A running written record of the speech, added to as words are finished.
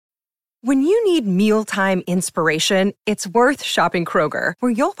When you need mealtime inspiration, it's worth shopping Kroger,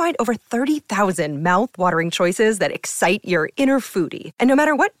 where you'll find over 30,000 mouth-watering choices that excite your inner foodie. And no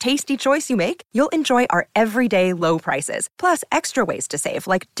matter what tasty choice you make, you'll enjoy our everyday low prices, plus extra ways to save,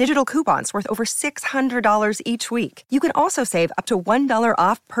 like digital coupons worth over $600 each week. You can also save up to $1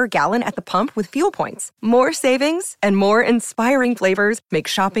 off per gallon at the pump with fuel points. More savings and more inspiring flavors make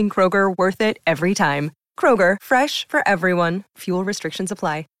shopping Kroger worth it every time. Kroger, fresh for everyone. Fuel restrictions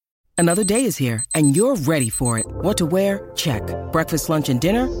apply. Another day is here, and you're ready for it. What to wear? Check. Breakfast, lunch, and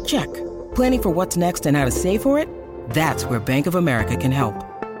dinner? Check. Planning for what's next and how to save for it? That's where Bank of America can help.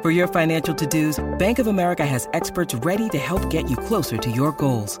 For your financial to-dos, Bank of America has experts ready to help get you closer to your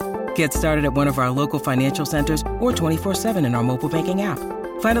goals. Get started at one of our local financial centers or 24/7 in our mobile banking app.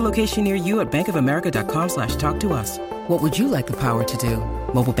 Find a location near you at bankofamerica.com/talktous. What would you like the power to do?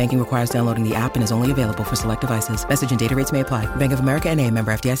 Mobile banking requires downloading the app and is only available for select devices. Message and data rates may apply. Bank of America N.A.,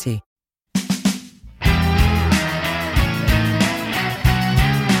 member FDIC.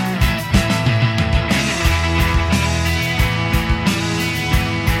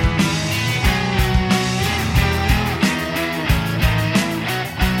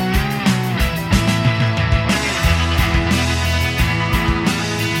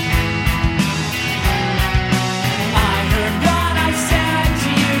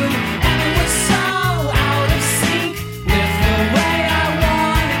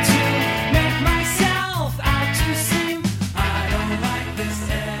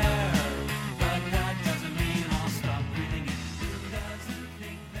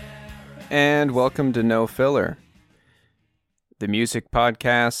 And welcome to No Filler, the music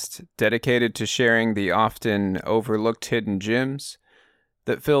podcast dedicated to sharing the often overlooked hidden gems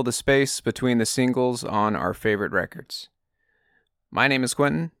that fill the space between the singles on our favorite records. My name is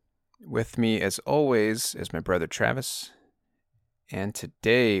Quentin. With me, as always, is my brother Travis. And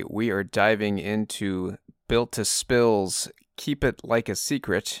today we are diving into Built to Spill's Keep It Like a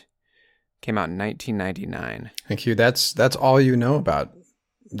Secret. Came out in 1999. Thank you. That's all you know about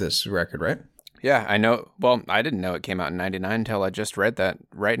this record, right? Yeah, I know. Well, I didn't know it came out in 99 until I just read that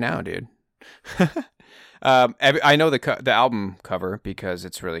right now, dude. I know the album cover because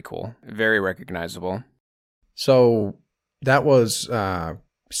it's really cool. Very recognizable. So that was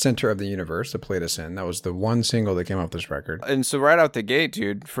Center of the Universe that played us in. That was the one single that came off this record. And so right out the gate,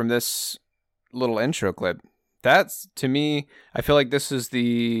 dude, from this little intro clip, that's, to me, I feel like this is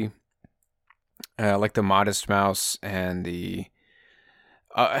the, like the Modest Mouse and the,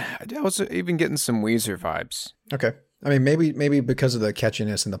 I was even getting some Weezer vibes. Okay. I mean, maybe because of the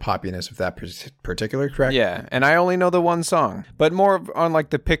catchiness and the poppiness of that particular track. Yeah, and I only know the one song, but more on like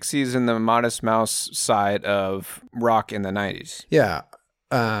the Pixies and the Modest Mouse side of rock in the 90s. Yeah.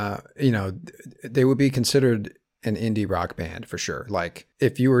 They would be considered an indie rock band for sure. Like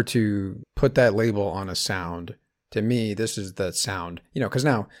if you were to put that label on a sound, to me, this is the sound, because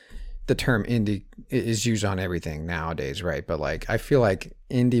now the term indie is used on everything nowadays, right? But like, I feel like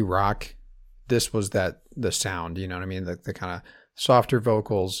indie rock, this was the sound, you know what I mean? The kind of softer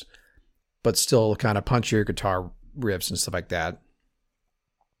vocals, but still kind of punchier guitar riffs and stuff like that.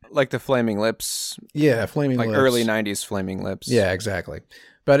 Like the Flaming Lips. Yeah, Flaming Lips. Like early 90s Flaming Lips. Yeah, exactly.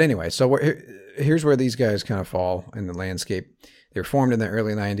 But anyway, so here's where these guys kind of fall in the landscape. They were formed in the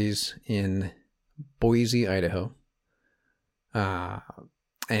early 90s in Boise, Idaho.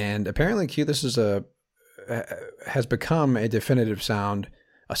 And apparently, this has become a definitive sound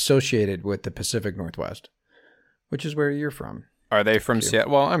associated with the Pacific Northwest, which is where you're from. Are they from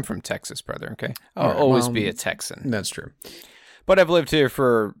Seattle? Well, I'm from Texas, brother, okay? I'll always be a Texan. That's true. But I've lived here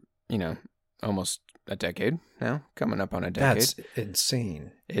for, almost a decade now, coming up on a decade. That's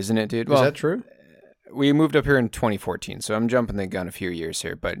insane. Isn't it, dude? Is that true? We moved up here in 2014, so I'm jumping the gun a few years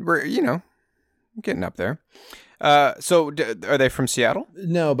here, but we're, getting up there. So are they from Seattle?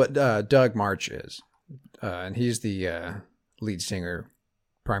 No, but Doug March is. And he's the lead singer,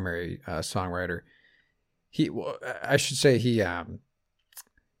 primary songwriter. I should say he's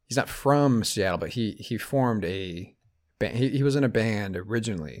not from Seattle, but he formed a band. He was in a band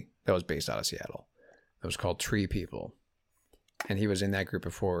originally that was based out of Seattle. That was called Tree People. And he was in that group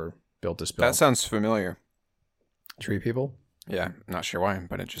before Built to Spill. That sounds familiar. Tree People? Yeah, not sure why,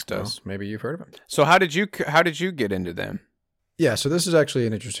 but it just does. Well, maybe you've heard of them. So how did you get into them? Yeah, so this is actually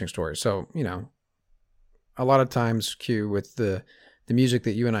an interesting story. So, a lot of times, Q, with the music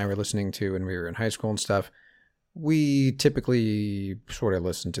that you and I were listening to when we were in high school and stuff, we typically sort of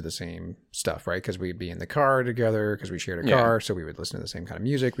listen to the same stuff, right? Because we'd be in the car together, because we shared a car, so we would listen to the same kind of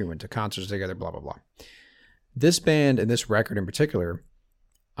music. We went to concerts together, blah, blah, blah. This band and this record in particular,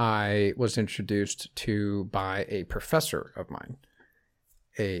 I was introduced to by a professor of mine,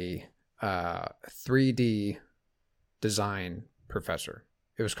 a 3D design professor.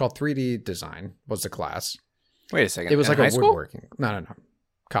 It was called 3D design was the class. Wait a second. It was in like high a school? woodworking. No.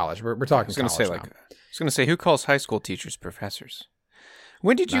 College. We're talking college now. I was going to say, who calls high school teachers professors?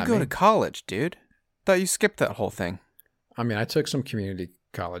 When did you Not go me. to college, dude? Thought you skipped that whole thing. I mean, I took some community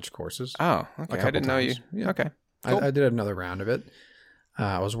college courses. Oh, okay. I couple didn't know you. times. Yeah. Okay. Cool. I did another round of it.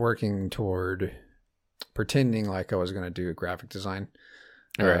 I was working toward pretending like I was going to do graphic design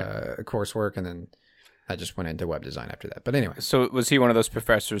coursework, and then I just went into web design after that. But anyway. So was he one of those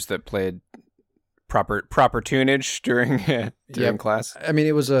professors that played proper tunage during class? I mean,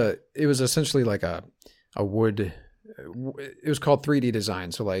 it was essentially like a wood. It was called 3D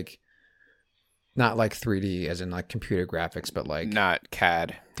design, so like not like 3D as in like computer graphics, but like not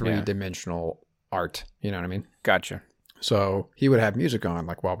CAD, 3-dimensional art. You know what I mean? Gotcha. So he would have music on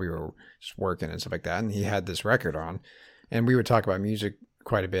like while we were just working and stuff like that, and he had this record on, and we would talk about music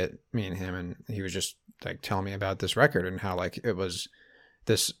quite a bit, me and him, and he was just like telling me about this record and how like it was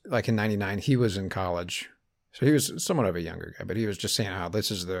this, like in 99 he was in college, so he was somewhat of a younger guy, but he was just saying how this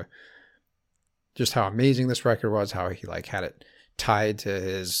is just how amazing this record was, how he like had it tied to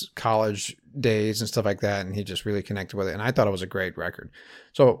his college days and stuff like that, and he just really connected with it, and I thought it was a great record.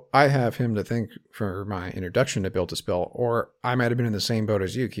 So I have him to thank for my introduction to Built to Spill, or I might have been in the same boat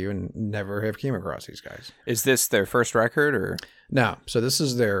as you, Q, and never have came across these guys. Is this their first record or? No, so this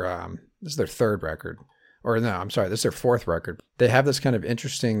is their third record, or no, I'm sorry, this is their fourth record. They have this kind of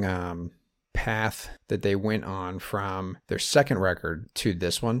interesting path that they went on from their second record to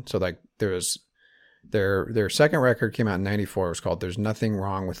this one. So like there was their second record came out in 94. It was called There's Nothing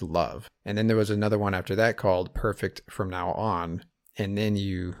Wrong with Love. And then there was another one after that called Perfect From Now On. And then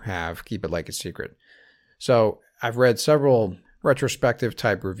you have Keep It Like a Secret. So I've read several retrospective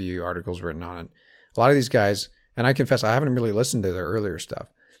type review articles written on it. A lot of these guys, and I confess I haven't really listened to their earlier stuff,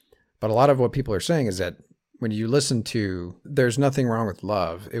 but a lot of what people are saying is that when you listen to There's Nothing Wrong with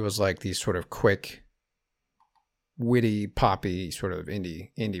Love, it was like these sort of quick, witty, poppy sort of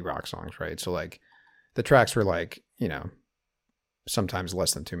indie rock songs, right? So like the tracks were like, you know, sometimes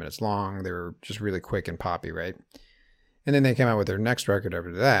less than 2 minutes long. They were just really quick and poppy, right? And then they came out with their next record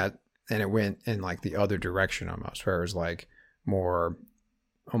after that, and it went in like the other direction almost, where it was like more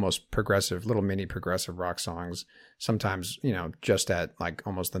almost progressive, little mini progressive rock songs. Sometimes, you know, just at like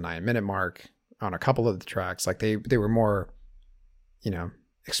almost the 9-minute mark on a couple of the tracks. Like they were more, you know,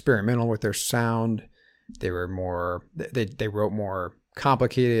 experimental with their sound. They were more, they wrote more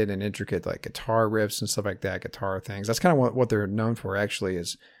complicated and intricate like guitar riffs and stuff like that, guitar things. That's kind of what they're known for actually,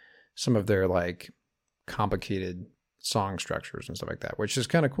 is some of their like complicated song structures and stuff like that, which is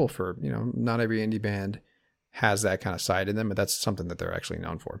kind of cool for, you know, not every indie band has that kind of side in them, but that's something that they're actually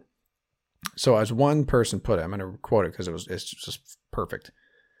known for. So as one person put it, I'm going to quote it because it's just perfect,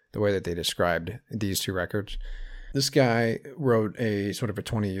 the way that they described these two records. This guy wrote a sort of a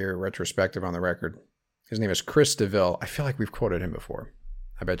 20-year retrospective on the record. His name is Chris DeVille. I feel like we've quoted him before.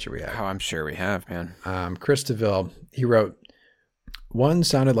 I bet you we have. Oh, I'm sure we have, man. Chris DeVille, he wrote, "One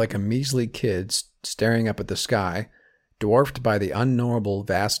sounded like a measly kid staring up at the sky, dwarfed by the unknowable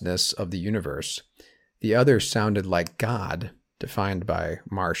vastness of the universe. The other sounded like God, defined by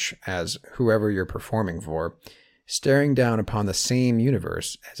Marsh as whoever you're performing for, staring down upon the same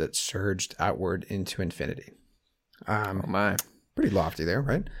universe as it surged outward into infinity." Oh my. Pretty lofty there,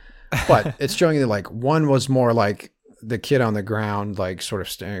 right? But it's showing you that like one was more like the kid on the ground, like sort of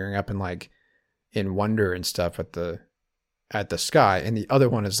staring up and like in wonder and stuff at the sky, and the other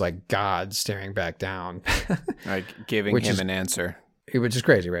one is like God staring back down, Like giving him an answer. Which is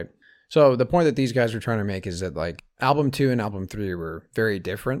crazy, right? So the point that these guys were trying to make is that like album 2 and album 3 were very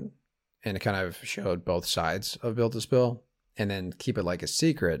different, and it kind of showed both sides of Built to Spill, and then Keep It Like a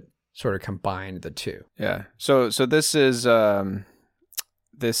Secret sort of combined the two. Yeah. So this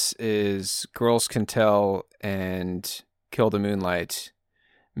is Girls Can Tell and Kill the Moonlight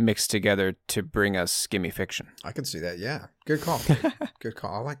mixed together to bring us Gimme Fiction. I could see that. Yeah. Good call. Good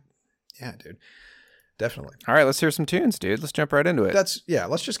call. Yeah, dude. Definitely. All right, let's hear some tunes, dude. Let's jump right into it.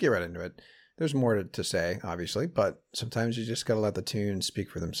 Let's just get right into it. There's more to say, obviously, but sometimes you just got to let the tunes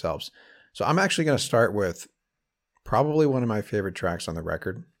speak for themselves. So I'm actually going to start with probably one of my favorite tracks on the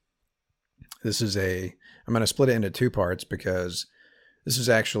record. I'm going to split it into two parts because this is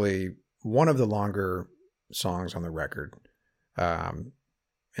actually one of the longer songs on the record. And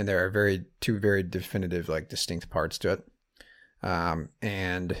there are two very definitive, like distinct parts to it.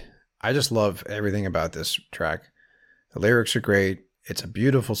 And I just love everything about this track. The lyrics are great. It's a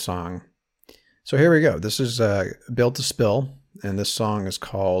beautiful song. So here we go. This is Built to Spill, and this song is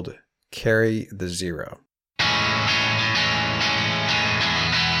called Carry the Zero.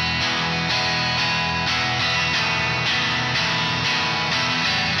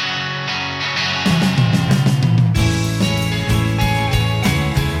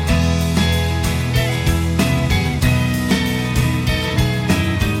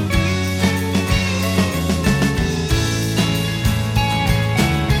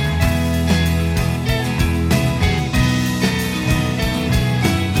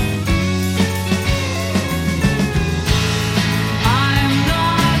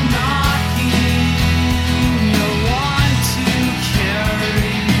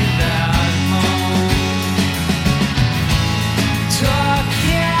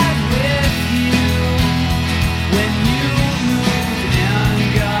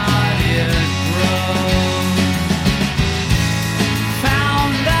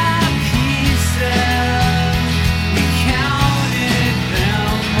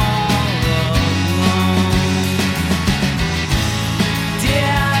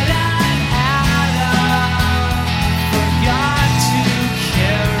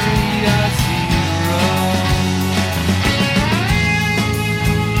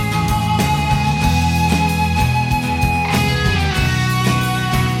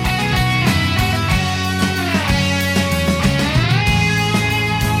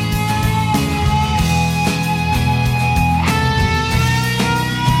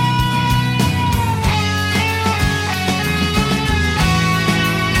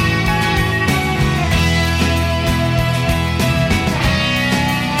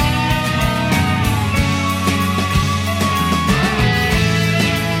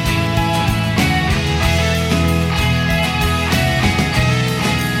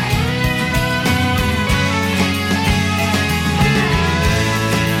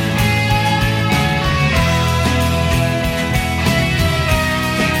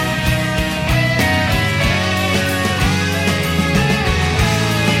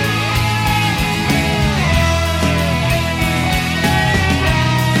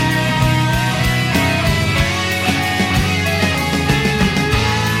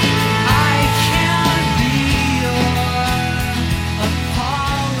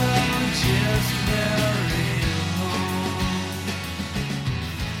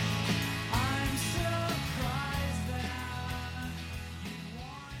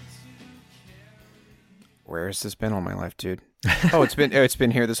 has this been all my life, dude? Oh, it's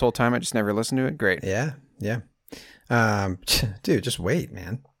been here this whole time. I just never listened to it. Great. Yeah. Dude, just wait,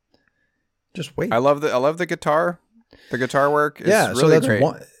 man. Just wait. I love the guitar. The guitar work is yeah, really so that's great.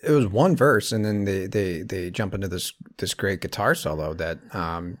 it was one verse, and then they jump into this great guitar solo that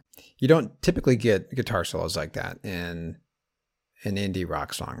you don't typically get guitar solos like that in an indie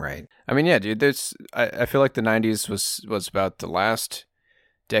rock song, right? I mean, yeah, dude. I feel like the '90s was about the last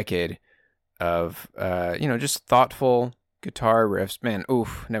decade of just thoughtful guitar riffs. Man,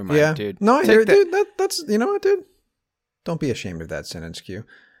 oof, never mind, Yeah, dude. no, I hear it, dude. That's you know what, dude. Don't be ashamed of that sentence, Q.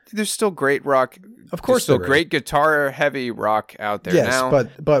 There's still great rock. Of course, there's still there is. great guitar heavy rock out there now.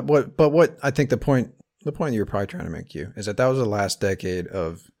 but what I think the point you were probably trying to make, you, is that was the last decade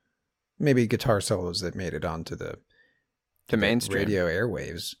of maybe guitar solos that made it onto the mainstream radio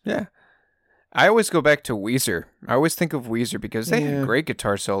airwaves. Yeah. I always go back to Weezer. I always think of Weezer because they had great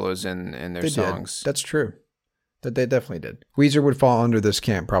guitar solos in their songs. Did. That's true. That they definitely did. Weezer would fall under this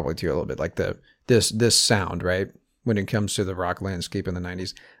camp probably too a little bit, like this sound, right? When it comes to the rock landscape in the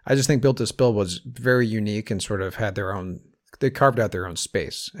 90s. I just think Built to Spill was very unique and sort of had they carved out their own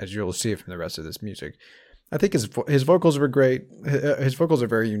space, as you'll see from the rest of this music. I think his vocals were great. His vocals are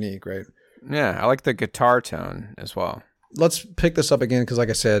very unique, right? Yeah, I like the guitar tone as well. Let's pick this up again because, like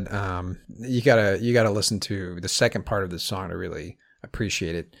I said, you gotta listen to the second part of the song to really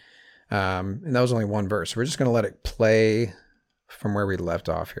appreciate it. And that was only one verse. We're just gonna let it play from where we left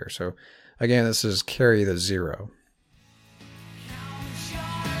off here. So, again, this is Carry the Zero.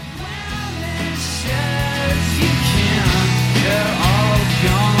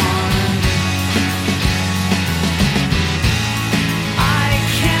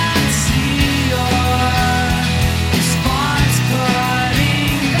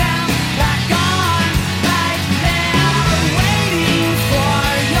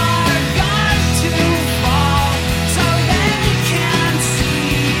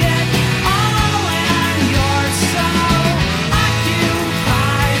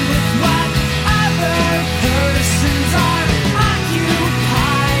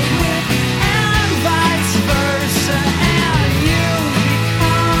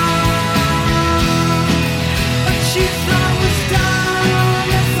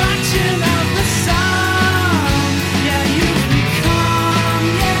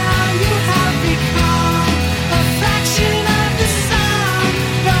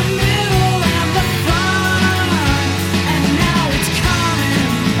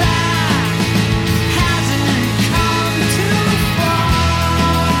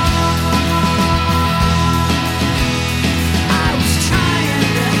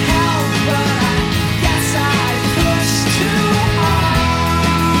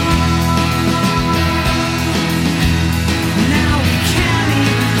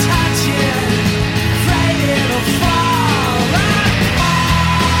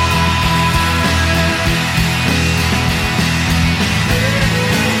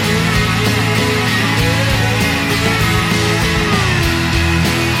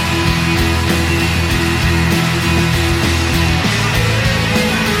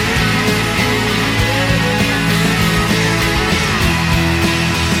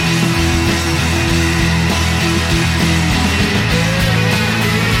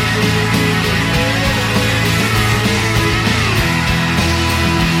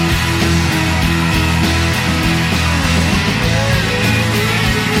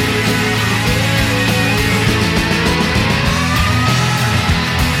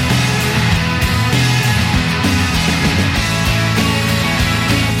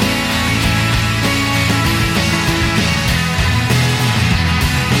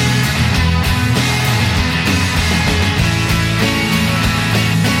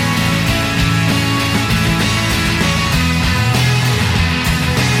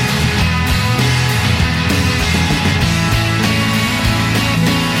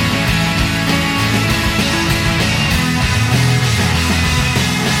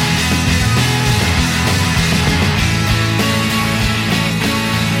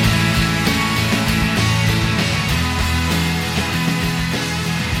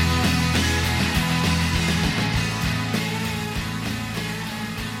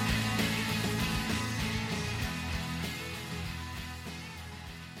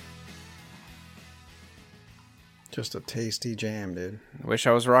 Just a tasty jam, dude. I wish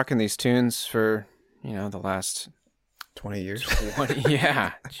I was rocking these tunes for, the last 20 years. 20,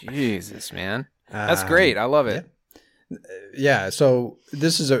 yeah. Jesus, man. That's great. I love it. Yeah. So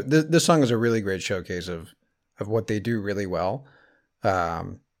this song is a really great showcase of what they do really well.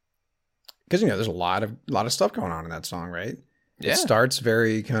 Because there's a lot of stuff going on in that song, right? Yeah. It starts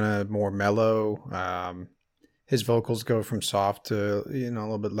very kind of more mellow. his vocals go from soft to, a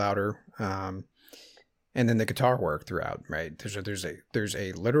little bit louder. And then the guitar work throughout, right? There's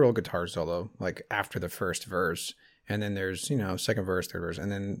a literal guitar solo, like after the first verse. And then there's, second verse, third verse. And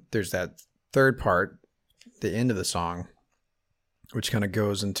then there's that third part, the end of the song, which kind of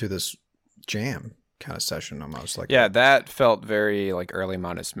goes into this jam kind of session almost. That felt very like early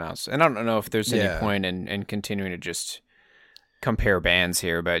Modest Mouse. And I don't know if there's any point in continuing to just compare bands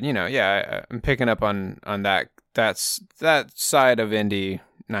here, but I'm picking up on that side of indie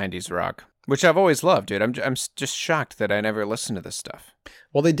 90s rock, which I've always loved, dude. I'm just shocked that I never listened to this stuff.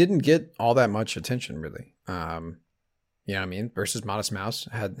 Well, they didn't get all that much attention, really. You know what I mean? Versus Modest Mouse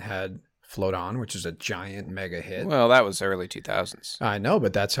had Float On, which is a giant mega hit. Well, that was early 2000s. I know,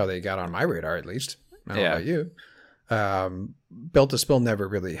 but that's how they got on my radar, at least. I don't know about you. Built to Spill never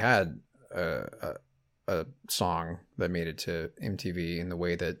really had a song that made it to MTV in the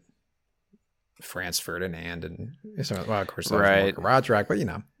way that Franz Ferdinand and of course that was more garage rock, but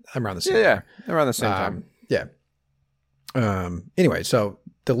around the same time. Around the same time. Yeah. Anyway, so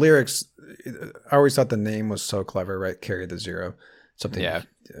the lyrics, I always thought the name was so clever, right? Carry the Zero. Something. Yeah.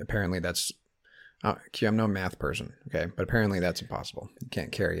 Apparently that's. I'm no math person, okay, but apparently that's impossible. You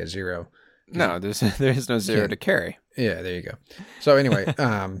can't carry a zero. No, there's no zero to carry. Yeah, there you go. So anyway,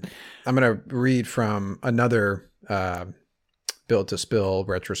 I'm gonna read from another Built to Spill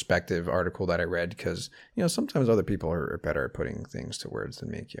retrospective article that I read because sometimes other people are better at putting things to words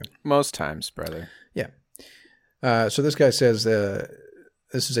than me. Most times, brother. Yeah. So this guy says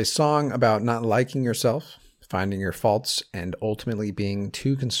this is a song about not liking yourself, finding your faults, and ultimately being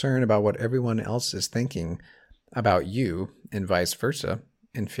too concerned about what everyone else is thinking about you and vice versa,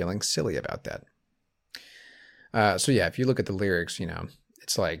 and feeling silly about that. If you look at the lyrics,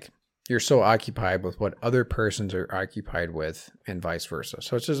 it's like you're so occupied with what other persons are occupied with and vice versa.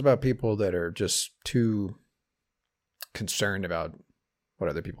 So it's just about people that are just too concerned about what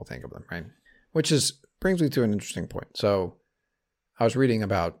other people think of them, right? Which brings me to an interesting point. So I was reading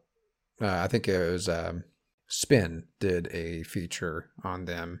about, I think it was Spin did a feature on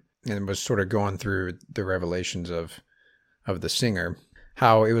them and was sort of going through the revelations of the singer,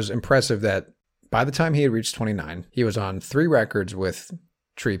 how it was impressive that by the time he had reached 29, he was on 3 records with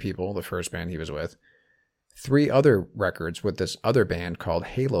Tree People, the first band he was with, 3 other records with this other band called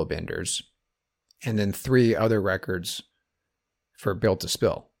Halo Benders, and then 3 other records for Built to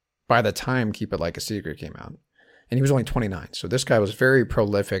Spill by the time Keep It Like a Secret came out. And he was only 29. So this guy was very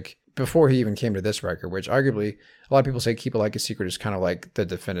prolific before he even came to this record, which arguably a lot of people say Keep It Like a Secret is kind of like the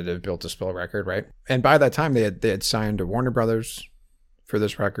definitive Built to Spill record, right? And by that time, they had signed to Warner Brothers for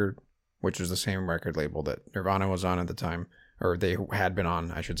this record, which was the same record label that Nirvana was on at the time, or they had been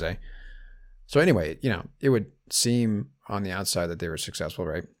on, I should say. So anyway, it would seem on the outside that they were successful,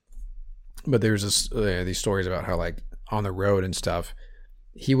 right? But there's these stories about how, like, on the road and stuff,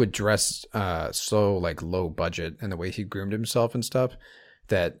 he would dress so like low budget, and the way he groomed himself and stuff,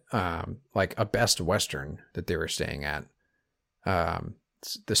 that like a Best Western that they were staying at,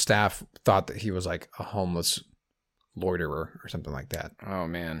 the staff thought that he was like a homeless loiterer or something like that. Oh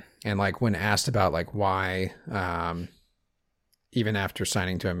man. And like when asked about like why, even after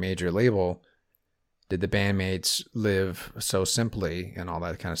signing to a major label, did the bandmates live so simply and all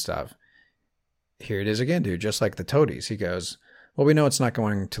that kind of stuff, here it is again, dude, just like the Toadies. He goes, well, we know it's not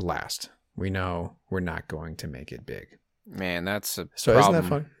going to last. We know we're not going to make it big. Man, that's a so problem. Isn't that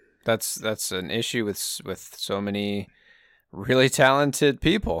fun? That's an issue with so many really talented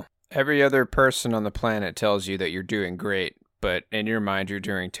people. Every other person on the planet tells you that you're doing great, but in your mind, you're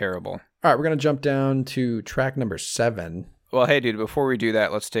doing terrible. All right, we're going to jump down to track number 7. Well, hey, dude, before we do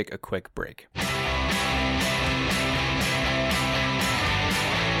that, let's take a quick break.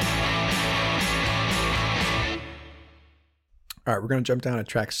 All right, we're going to jump down to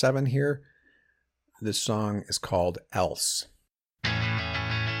track 7 here. This song is called Else.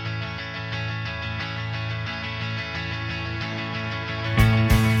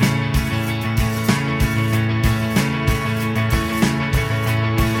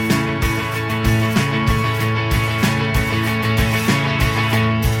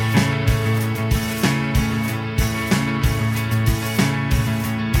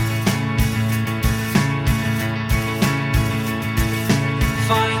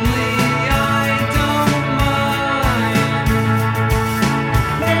 Finally, I don't mind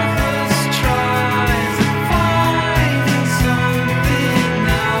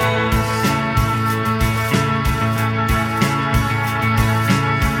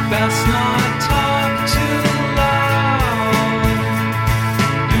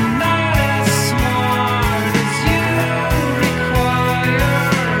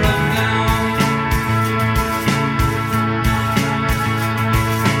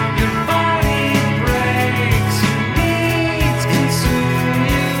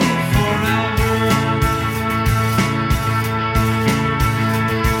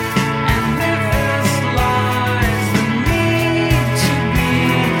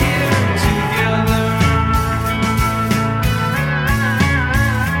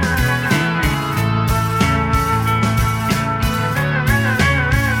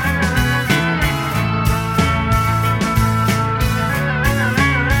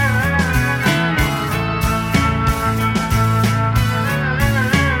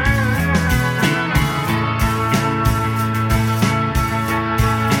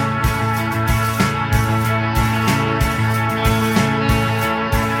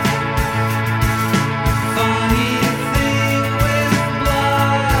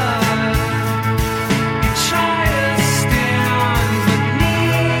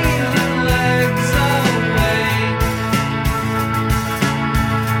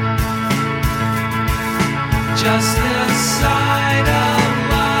Just this side of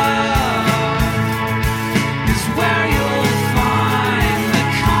love is where you'll find the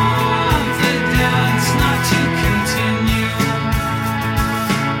confidence not to continue.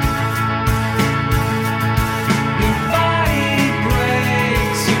 Your body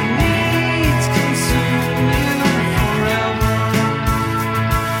breaks, your needs consume you forever.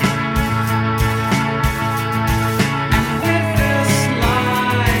 And with this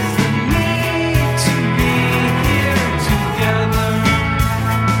lies the need to be here together.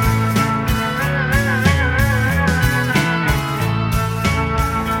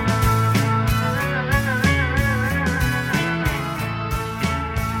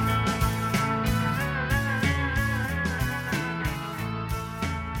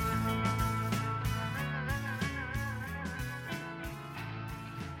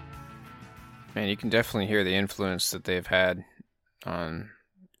 Man, you can definitely hear the influence that they've had on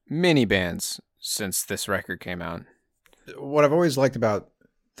many bands since this record came out. What I've always liked about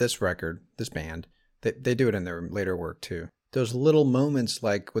this record, this band, they do it in their later work too. Those little moments,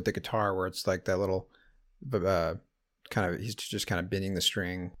 like with the guitar, where it's like that little kind of, he's just kind of bending the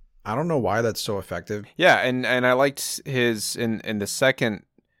string. I don't know why that's so effective. Yeah, and I liked his in the second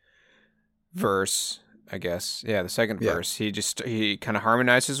verse, I guess. Yeah, the second verse. He kind of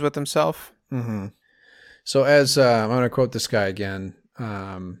harmonizes with himself. Mm-hmm. So as I'm going to quote this guy again.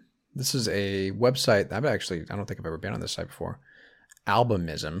 This is a website. I don't think I've ever been on this site before.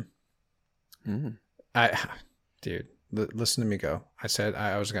 Albumism. Mm. Dude, listen to me go. I'm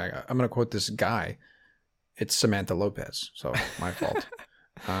going to quote this guy. It's Samantha Lopez. So my fault.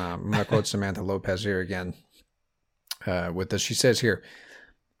 I'm going to quote Samantha Lopez here again. With this, she says here,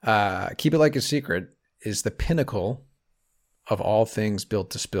 "Keep It Like a Secret is the pinnacle of all things built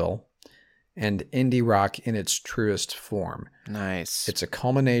to spill, and indie rock in its truest form. Nice. It's a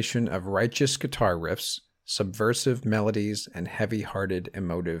culmination of righteous guitar riffs, subversive melodies, and heavy-hearted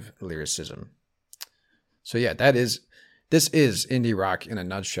emotive lyricism." So yeah, this is indie rock in a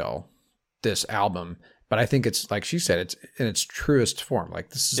nutshell, this album. But I think it's, like she said, it's in its truest form. Like,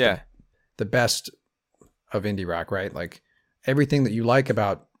 this is the best of indie rock, right? Like, everything that you like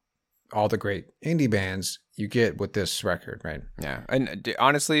about all the great indie bands, you get with this record, right? Yeah. And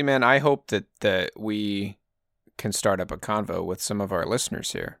honestly, man, I hope that we can start up a convo with some of our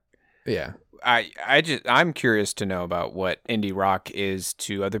listeners here. Yeah. I'm curious to know about what indie rock is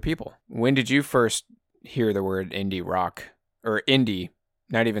to other people. When did you first hear the word indie rock, or indie,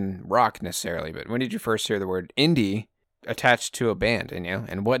 not even rock necessarily, but when did you first hear the word indie attached to a band,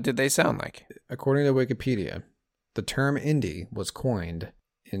 and what did they sound like? According to Wikipedia, the term indie was coined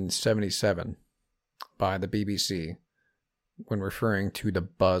in 1977 by the BBC when referring to the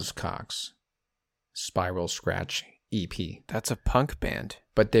Buzzcocks Spiral Scratch EP. That's a punk band.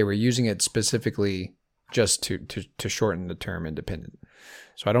 But they were using it specifically just to shorten the term independent.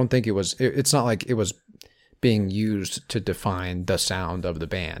 So I don't think it's not like it was being used to define the sound of the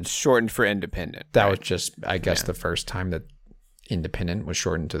band. Shortened for independent. That was just, I guess, the first time that independent was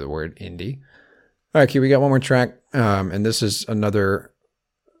shortened to the word indie. All right, Q, we got one more track. And this is another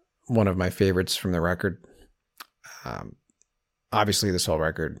one of my favorites from the record. Obviously, this whole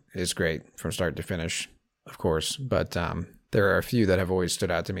record is great from start to finish, of course. But there are a few that have always stood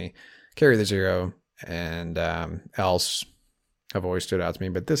out to me. Carry the Zero and Else have always stood out to me.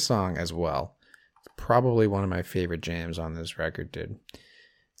 But this song as well. Probably one of my favorite jams on this record, dude.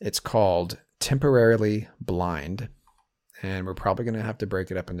 It's called Temporarily Blind, and we're probably going to have to break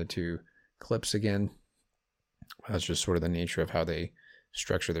it up into two clips again. That's just sort of the nature of how they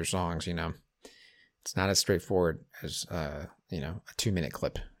structure their songs, It's not as straightforward as a 2-minute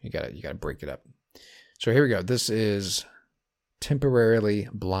clip. You gotta break it up. So here we go. This is Temporarily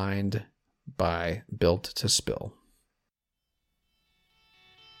Blind by Built to Spill.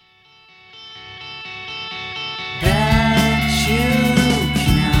 It's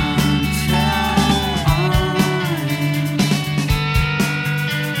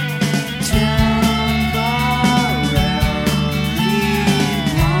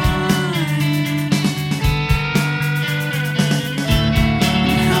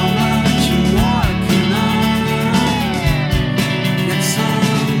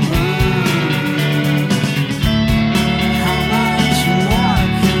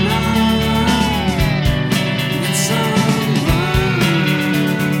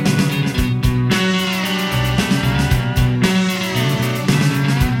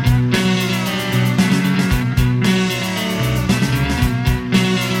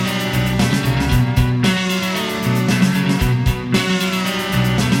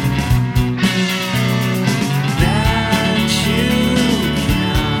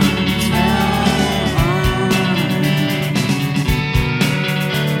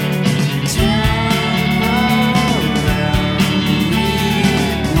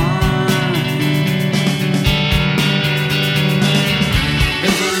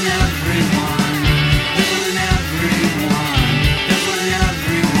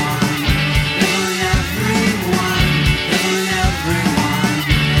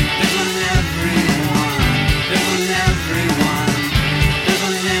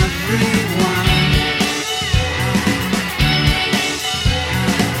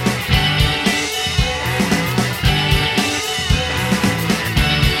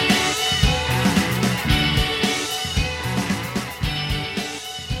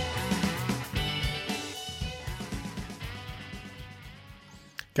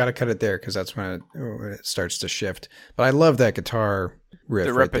Got to cut it there because that's when it starts to shift. But I love that guitar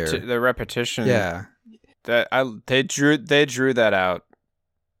riff there. The repetition. Yeah. They drew that out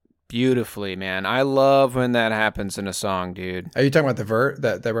beautifully, man. I love when that happens in a song, dude. Are you talking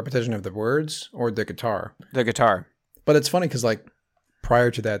about the repetition of the words or the guitar? The guitar. But it's funny because like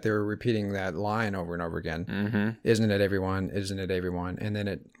prior to that, they were repeating that line over and over again. Mm-hmm. Isn't it everyone? Isn't it everyone? And then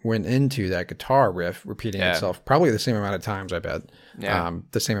it went into that guitar riff repeating Yeah. itself probably the same amount of times, I bet. Yeah.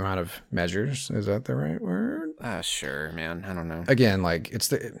 The same amount of measures. Is that the right word? Sure, man. I don't know. Again, like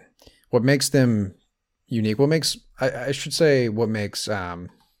it's what makes them unique. What makes I should say what makes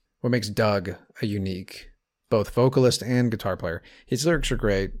Doug a unique both vocalist and guitar player. His lyrics are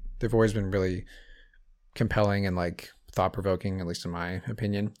great. They've always been really compelling and like thought-provoking, at least in my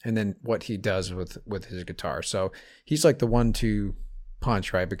opinion. And then what he does with his guitar. So he's like the 1-2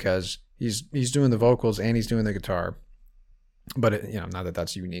 punch, right? Because he's doing the vocals and he's doing the guitar. But not that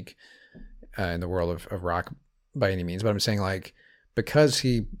that's unique in the world of rock by any means. But I'm saying like because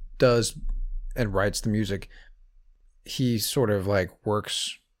he does and writes the music, he sort of like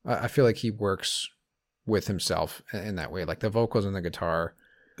works. I feel like he works with himself in that way. Like the vocals and the guitar.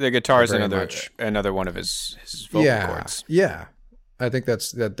 The guitar is very another one of his vocal chords. Yeah. I think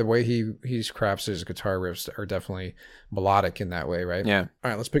that the way he crafts his guitar riffs are definitely melodic in that way, right? Yeah. All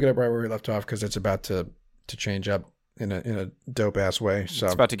right, let's pick it up right where we left off because it's about to change up in a dope ass way. So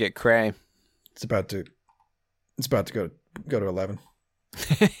It's about to get cray. it's about to go to 11.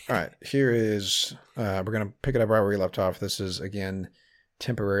 All right, here is we're gonna pick it up right where we left off. This is again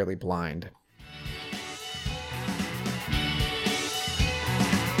Temporarily Blind.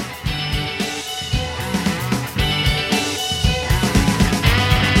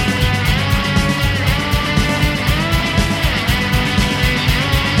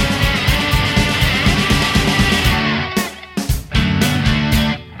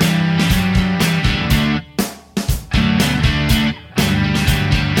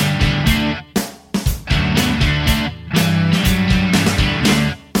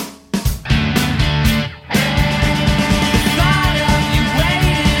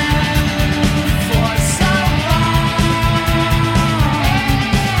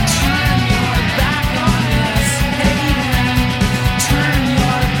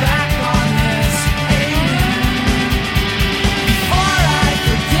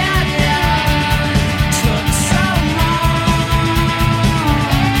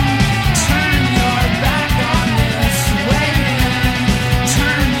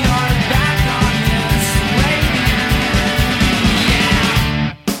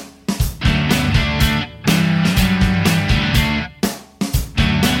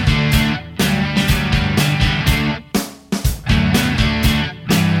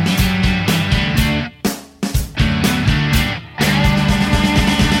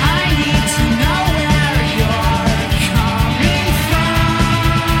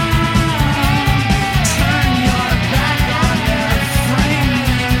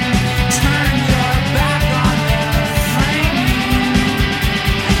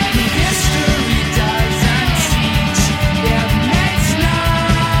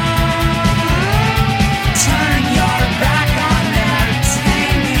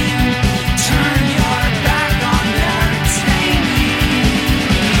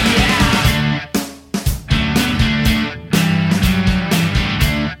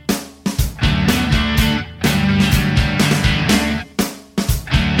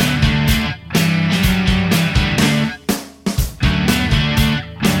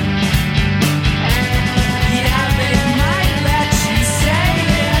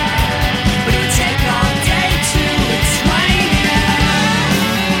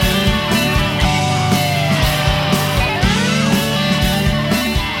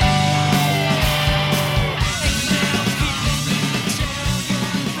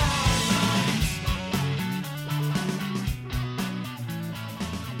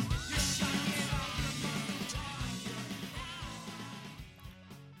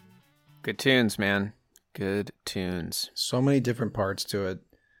 Good tunes, man. Good tunes. So many different parts to it.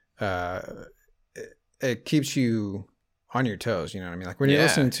 It keeps you on your toes. You know what I mean? Like when you're Yeah.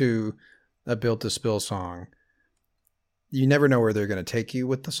 listening to a Built to Spill song, you never know where they're going to take you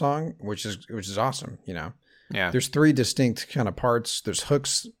with the song, which is awesome. You know, Yeah. there's 3 distinct kind of parts. There's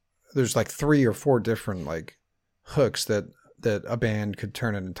hooks. There's like 3 or 4 different like hooks that a band could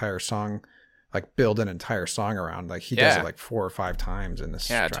turn an entire song, like build an entire song around. Like he does Yeah. it like 4 or 5 times in this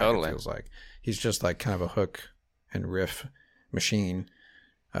Yeah, track, totally. It feels like he's just like kind of a hook and riff machine.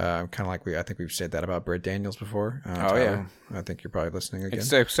 Kind of like I think we've said that about Brett Daniels before. Tyler. I think you're probably listening again.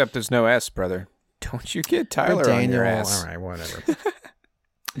 Except there's no S, brother. Don't you get Tyler Brett on your Daniels, ass. all right, whatever.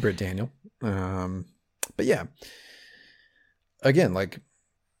 Britt Daniel. But yeah, again, like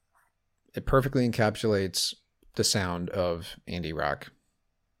it perfectly encapsulates the sound of indie rock,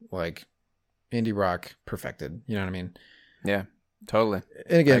 like indie rock perfected. You know what I mean? Yeah, totally.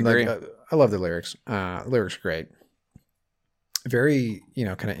 And again, I agree. like I love the lyrics. Lyrics are great. Very,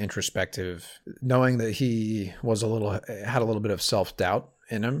 kind of introspective, knowing that he was had a little bit of self-doubt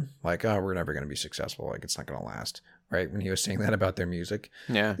in him, like, oh, we're never going to be successful, like it's not going to last, right? When he was saying that about their music.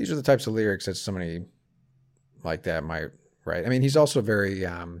 Yeah. These are the types of lyrics that somebody like that might write. I mean, he's also very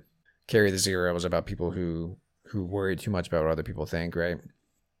Carry the Zero was about people who worry too much about what other people think, right?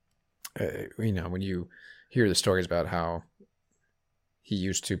 When you hear the stories about how he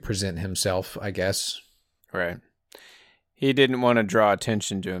used to present himself, I guess. Right. He didn't want to draw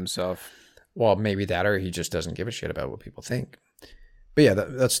attention to himself. Well, maybe that, or he just doesn't give a shit about what people think. But yeah,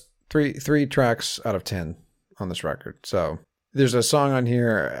 that's three tracks out of 10 on this record. So there's a song on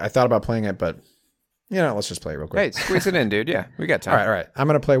here. I thought about playing it, but let's just play it real quick. Hey, squeeze it in, dude. Yeah, we got time. All right. I'm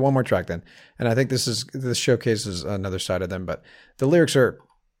going to play one more track then. And I think this showcases another side of them, but the lyrics are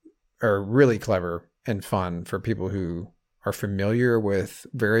really clever and fun for people who are familiar with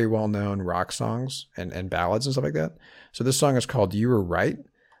very well-known rock songs and ballads and stuff like that. So this song is called You Were Right.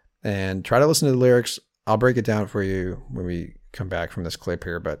 And try to listen to the lyrics. I'll break it down for you when we come back from this clip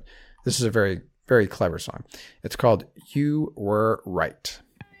here, but this is a very, very clever song. It's called You Were Right.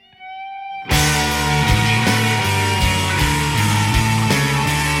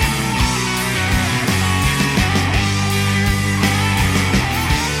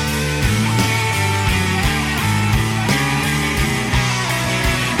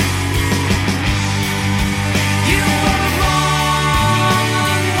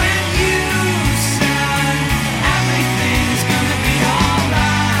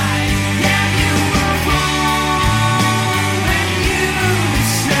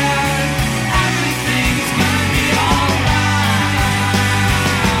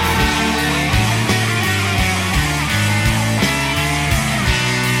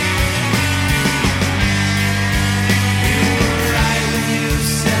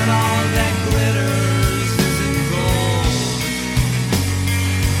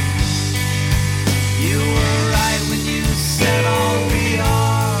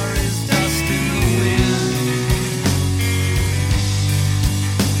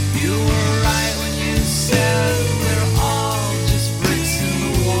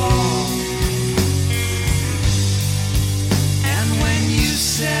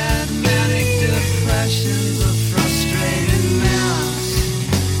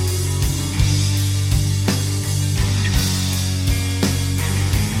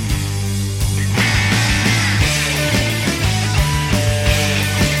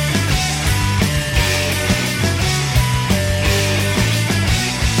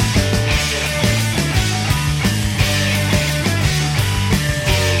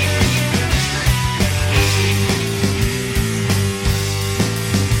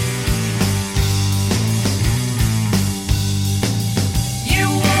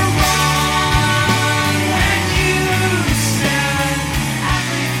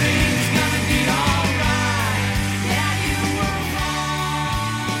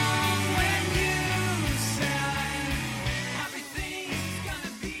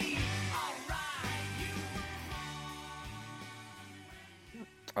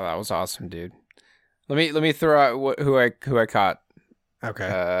 Oh, that was awesome, dude. Let me throw out who I caught.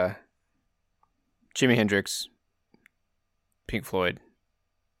 Okay. Jimi Hendrix, Pink Floyd.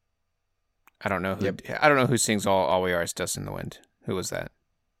 I don't know who sings All We Are Is Dust in the Wind. Who was that?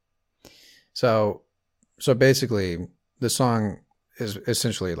 So basically, the song is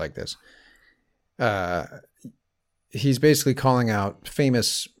essentially like this. He's basically calling out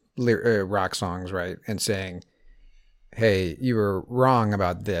famous rock songs, right? And saying, hey, you were wrong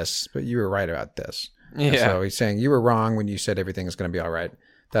about this, but you were right about this. Yeah. And so he's saying, you were wrong when you said everything's going to be all right.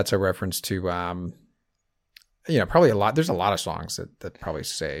 That's a reference to, probably a lot. There's a lot of songs that probably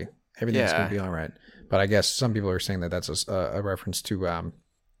say everything's going to be all right. But I guess some people are saying that that's a reference to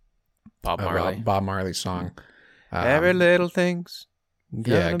Bob Marley. Bob Marley's song. Every little thing's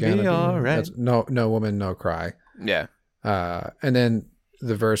gonna be all right. That's no woman, no cry. Yeah. And then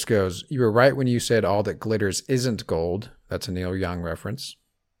the verse goes, you were right when you said all that glitters isn't gold. That's a Neil Young reference.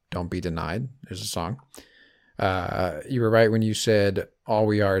 Don't be denied. There's a song. You were right when you said all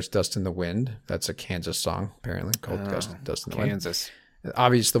we are is dust in the wind. That's a Kansas song, apparently, called Dust in the Wind. Kansas.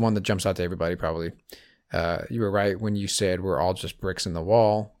 Obvious, the one that jumps out to everybody, probably. You were right when you said we're all just bricks in the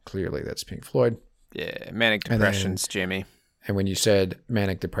wall. Clearly, that's Pink Floyd. Yeah, Manic Depression's Jimmy. And when you said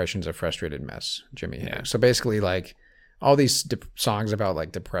manic depression's a frustrated mess, Jimi Hendrix. Yeah. So basically, like, all these songs about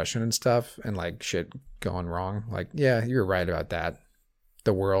like depression and stuff and like shit going wrong. Like, yeah, you're right about that.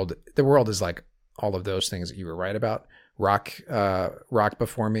 The world is like all of those things that you were right about. Rock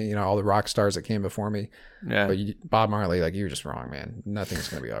before me, you know, all the rock stars that came before me. Yeah. But Bob Marley, like, you're just wrong, man. Nothing's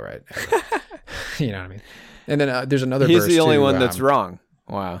gonna be all right. You know what I mean? And then there's another. He's verse the only too, one that's wrong.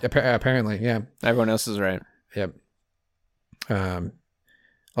 Wow. Apparently, yeah. Everyone else is right. Yep.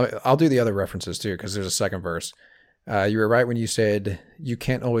 I'll do the other references too, because there's a second verse. You were right when you said you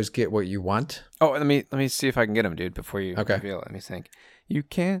can't always get what you want. Oh, let me see if I can get him, dude. Before you reveal it, let me think. You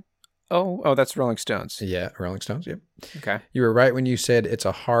can't. Oh, that's Rolling Stones. Yeah, Rolling Stones. Yep. Okay. You were right when you said it's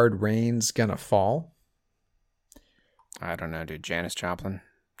a hard rain's gonna fall. I don't know, dude. Janis Joplin.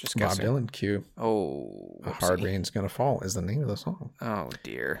 Just Bob guessing. Dylan. Q. Oh, A hard whoopsie. rain's gonna fall is the name of the song. Oh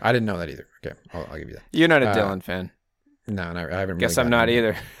dear. I didn't know that either. Okay, I'll give you that. You're not a Dylan fan. No, I haven't. Guess really I'm not gotten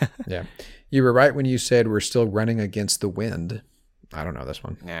either. Yeah. You were right when you said we're still running against the wind. I don't know this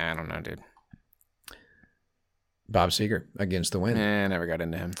one. Yeah, I don't know, dude. Bob Seger, Against the Wind. I never got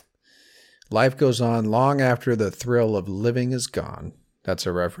into him. Life goes on long after the thrill of living is gone. That's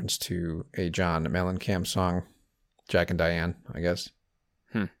a reference to a John Mellencamp song, Jack and Diane, I guess.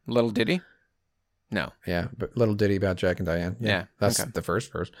 Little Diddy? No. Yeah, but little ditty about Jack and Diane. Yeah, That's okay. the first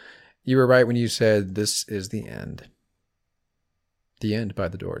verse. You were right when you said this is the end. The End by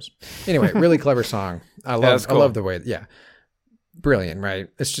The Doors. Anyway, really clever song. I that's cool. love the way, yeah. Brilliant, right?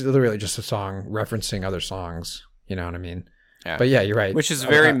 It's just literally just a song referencing other songs. You know what I mean? Yeah. But yeah, you're right. Which is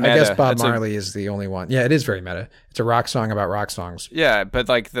very I meta. guess Bob It's Marley is the only one. Yeah, it is very meta. It's a rock song about rock songs. Yeah, but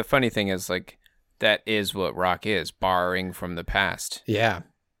like the funny thing is like that is what rock is, borrowing from the past. Yeah.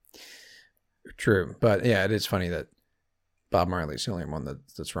 True. But yeah, it is funny that Bob Marley's the only one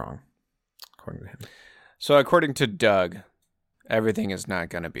that's wrong, according to him. So according to Doug, everything is not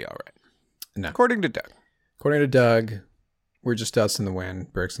going to be all right. No. According to Doug. According to Doug, we're just dust in the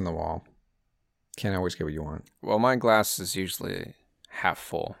wind, bricks in the wall. Can't always get what you want. Well, my glass is usually half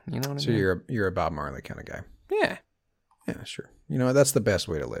full. You know what I So mean? you're a Bob Marley kind of guy. Yeah, Yeah, sure. You know, that's the best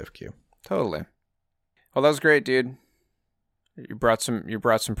way to live, Q. totally. Well, that was great, dude. You brought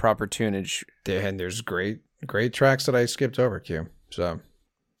some proper tunage. And there's great tracks that I skipped over, Q. So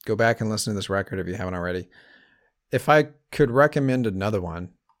go back and listen to this record if you haven't already. If I could recommend another one,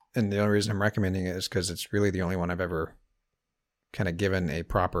 and the only reason I'm recommending it is because it's really the only one I've ever kind of given a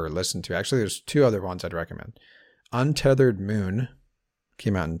proper listen to. Actually, there's two other ones I'd recommend. Untethered Moon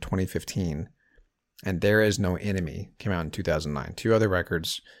came out in 2015, and There Is No Enemy came out in 2009. Two other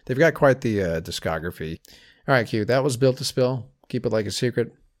records. They've got quite the discography. All right, Q, that was Built to Spill. Keep it like a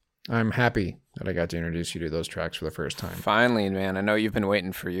secret. I'm happy that I got to introduce you to those tracks for the first time. Finally, man. I know you've been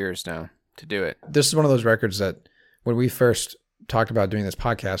waiting for years now to do it. This is one of those records that when we first talked about doing this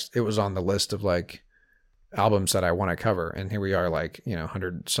podcast, it was on the list of like albums that I want to cover. And here we are, like,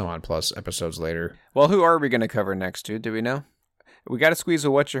 100 some odd plus episodes later. Well, who are we going to cover next, dude? Do we know? We got to squeeze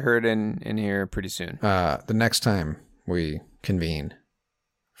a What You Heard in here pretty soon. The next time we convene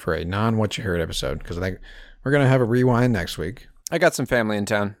for a non-What You Heard episode, because I think we're going to have a rewind next week. I got some family in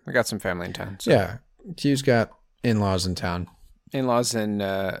town. So. Yeah. Q's got in-laws in town. In-laws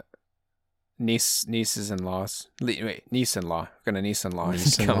and nieces in-laws. Niece-in-law. Got a niece-in-law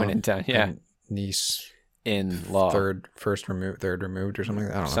Niece-in-law coming in town. Yeah. and niece In-law. third removed or something.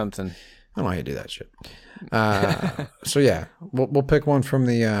 I don't know. Something. I don't know how you do that shit. So yeah, we'll pick one from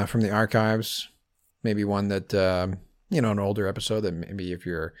the archives. Maybe one that an older episode that maybe if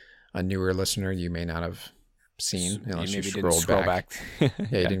you're a newer listener you may not have seen unless you maybe scrolled didn't scroll back. back.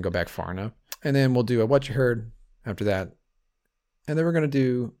 Yeah, you didn't go back far enough. And then we'll do a What You Heard after that, and then we're gonna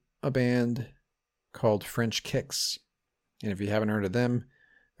do a band called French Kicks. And if you haven't heard of them,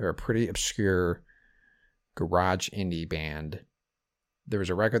 they're a pretty obscure garage indie band. There was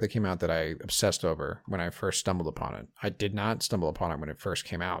a record that came out that I obsessed over when I first stumbled upon it. I did not stumble upon it when it first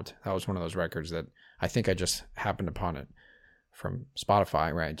came out. That was one of those records that I think I just happened upon it from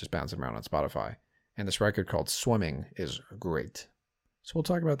Spotify, right? Just bouncing around on Spotify. And this record called Swimming is great. So we'll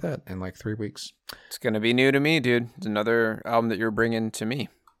talk about that in like 3 weeks. It's going to be new to me, dude. It's another album that you're bringing to me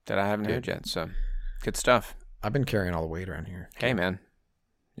that I haven't heard Dude. yet. So good stuff. I've been carrying all the weight around here. Hey, man.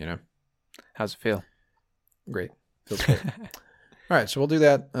 How's it feel? Great. Feels great. All right, so we'll do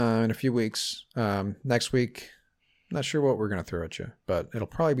that in a few weeks. Next week, not sure what we're going to throw at you, but it'll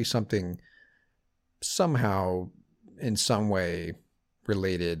probably be something somehow in some way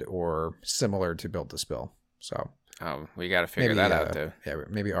related or similar to Built to Spill. So Oh, we got to figure that out, though. Yeah,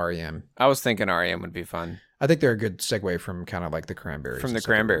 maybe REM. I was thinking REM would be fun. I think they're a good segue from kind of like the Cranberries. From and the stuff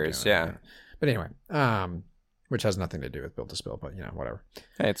that we're Cranberries, doing. yeah. But anyway, which has nothing to do with Built to Spill, but whatever.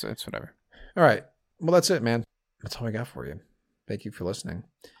 Hey, it's whatever. All right. Well, that's it, man. that's all I got for you. Thank you for listening.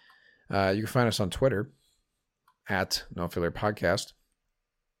 You can find us on Twitter at No Filler Podcast.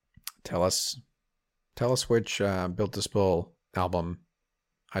 Tell us which Built to Spill album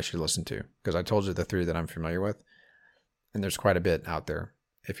I should listen to, because I told you the 3 that I'm familiar with, and there's quite a bit out there.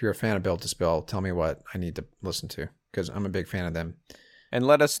 If you're a fan of Built to Spill, tell me what I need to listen to, because I'm a big fan of them. And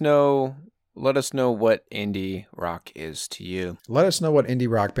let us know what indie rock is to you. Let us know what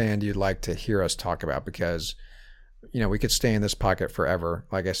indie rock band you'd like to hear us talk about, because we could stay in this pocket forever.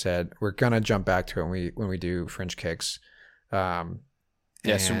 Like I said, we're gonna jump back to it when we do Fringe Kicks.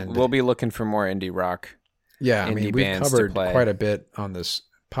 Yes, and we'll be looking for more indie rock. Yeah, I indie mean, we've bands to covered play. quite a bit on this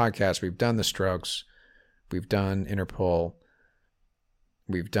podcast. We've done The Strokes, we've done Interpol,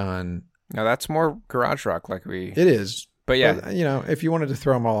 we've done. Now that's more garage rock, It is, but yeah, but, if you wanted to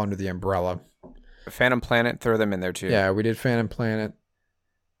throw them all under the umbrella, Phantom Planet, throw them in there too. yeah, we did Phantom Planet.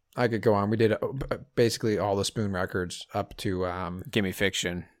 I could go on. We did basically all the Spoon records up to Gimme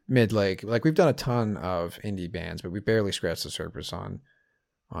Fiction. Midlake. Like, we've done a ton of indie bands, but we barely scratched the surface on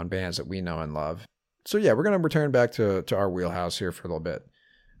bands that we know and love. So yeah, we're gonna return back to our wheelhouse here for a little bit.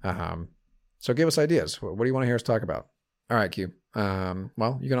 So give us ideas. What do you want to hear us talk about? All right, Q.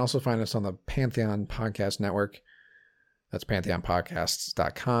 Well, you can also find us on the Pantheon Podcast Network. That's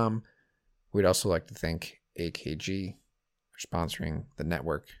pantheonpodcasts.com. We'd also like to thank AKG for sponsoring the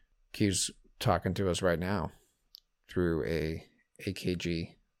network. Q's talking to us right now through a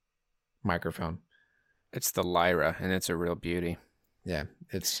AKG microphone. It's the Lyra, and it's a real beauty. Yeah,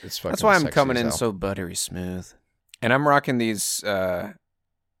 it's fucking. That's why I'm sexy coming as in hell. so buttery smooth. And I'm rocking these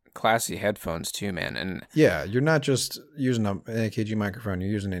classy headphones too, man. And Yeah, you're not just using an AKG microphone; you're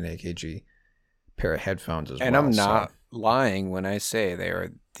using an AKG pair of headphones as well. and I'm so- not lying when I say they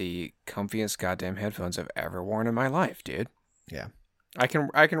are the comfiest goddamn headphones I've ever worn in my life, dude. Yeah. I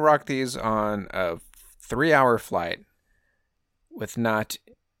can rock these on a 3-hour flight with not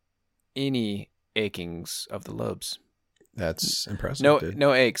any achings of the lobes. That's impressive. No, dude.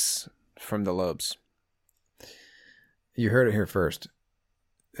 no aches from the lobes. You heard it here first.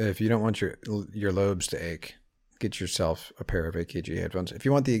 If you don't want your lobes to ache, get yourself a pair of AKG headphones. If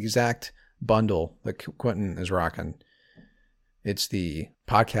you want the exact bundle that Quentin is rocking, it's the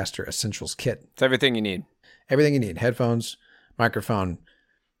Podcaster Essentials Kit. It's everything you need. Everything you need: headphones, microphone,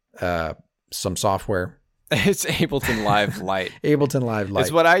 some software. It's Ableton Live Lite. Ableton Live Lite.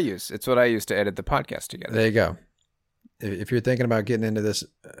 It's what I use. It's what I use to edit the podcast together. There you go. If you're thinking about getting into this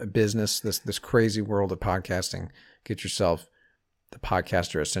business, this crazy world of podcasting, get yourself the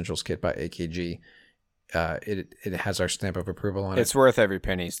Podcaster Essentials Kit by AKG. It has our stamp of approval on It's it. worth every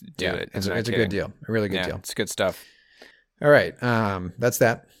penny. Do it. It's I'm not a good kidding. deal. A really good Yeah, deal. it's good stuff. All right. That's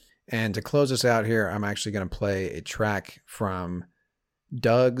that. And to close us out here, I'm actually going to play a track from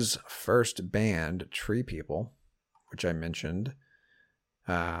Doug's first band, Tree People, which I mentioned.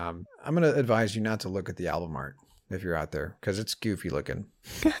 I'm going to advise you not to look at the album art if you're out there, because it's goofy looking.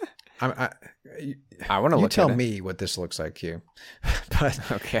 I want to You look tell at it. me what this looks like, Q. But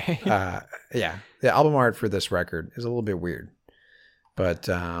Okay. yeah, the album art for this record is a little bit weird. But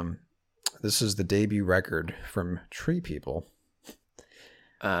this is the debut record from Tree People.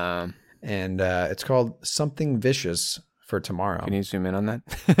 And it's called Something Vicious for Tomorrow. Can you zoom in on that?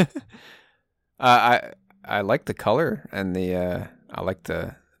 I like the color and the I like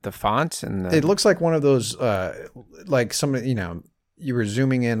the font and the, It looks like one of those, like somebody, you were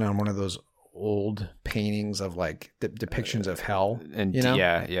zooming in on one of those old paintings of like depictions of hell, and you know?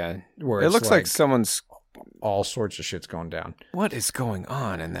 yeah. where It it's looks like someone's. all sorts of shit's going down. What is going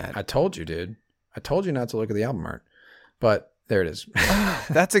on in that? I told you, dude. I told you not to look at the album art, but there it is.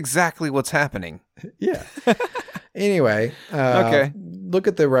 That's exactly what's happening. Yeah. Anyway, Okay. Look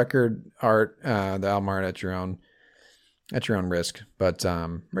at the record art, the album art at your own risk. But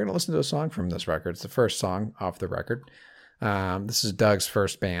we're gonna listen to a song from this record. It's the first song off the record. This is Doug's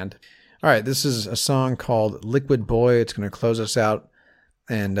first band. All right, this is a song called Liquid Boy. It's gonna close us out.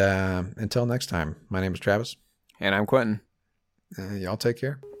 And until next time, my name is Travis. And I'm Quentin. Y'all take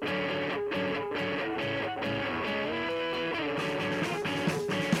care.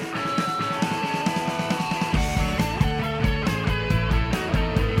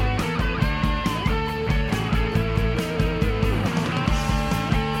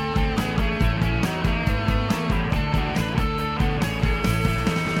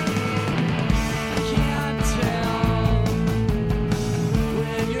 Can't tell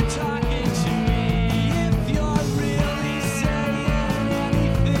when you're talking to me if you're really saying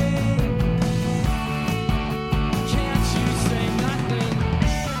anything.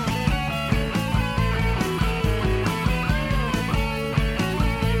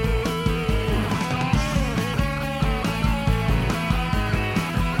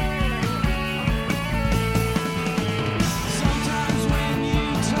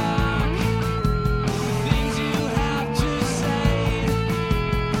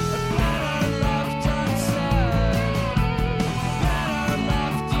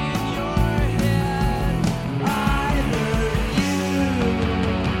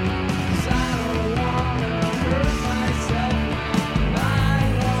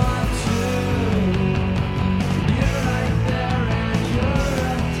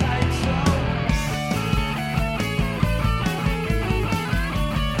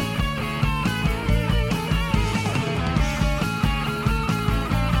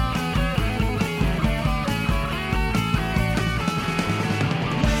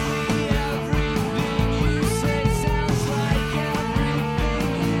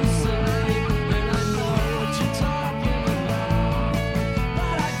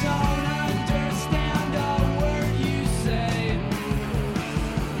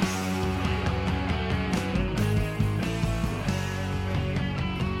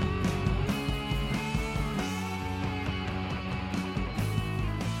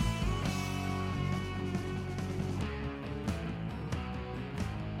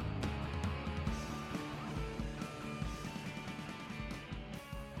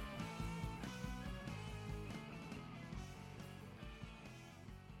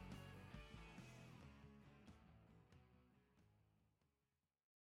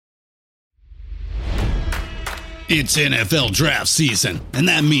 It's NFL draft season, and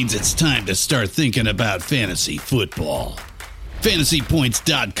that means it's time to start thinking about fantasy football.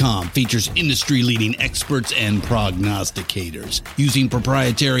 FantasyPoints.com features industry-leading experts and prognosticators using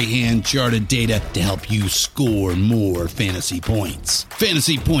proprietary hand-charted data to help you score more fantasy points.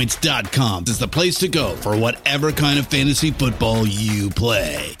 FantasyPoints.com is the place to go for whatever kind of fantasy football you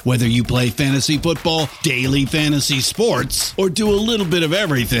play. Whether you play fantasy football, daily fantasy sports, or do a little bit of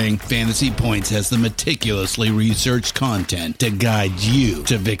everything, Fantasy Points has the meticulously researched content to guide you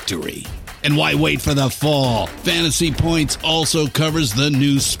to victory. And why wait for the fall? Fantasy Points also covers the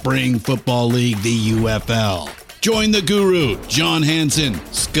new spring football league, the UFL. Join the guru, John Hansen,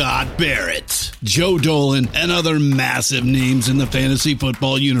 Scott Barrett, Joe Dolan, and other massive names in the fantasy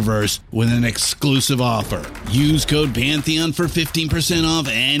football universe with an exclusive offer. Use code Pantheon for 15% off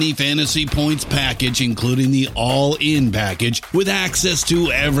any Fantasy Points package, including the all-in package, with access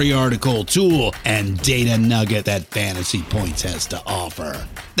to every article, tool, and data nugget that Fantasy Points has to offer.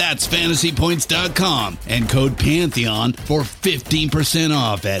 That's FantasyPoints.com and code Pantheon for 15%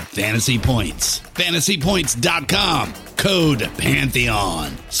 off at Fantasy Points. FantasyPoints.com, code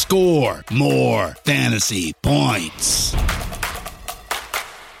Pantheon. Score more fantasy points.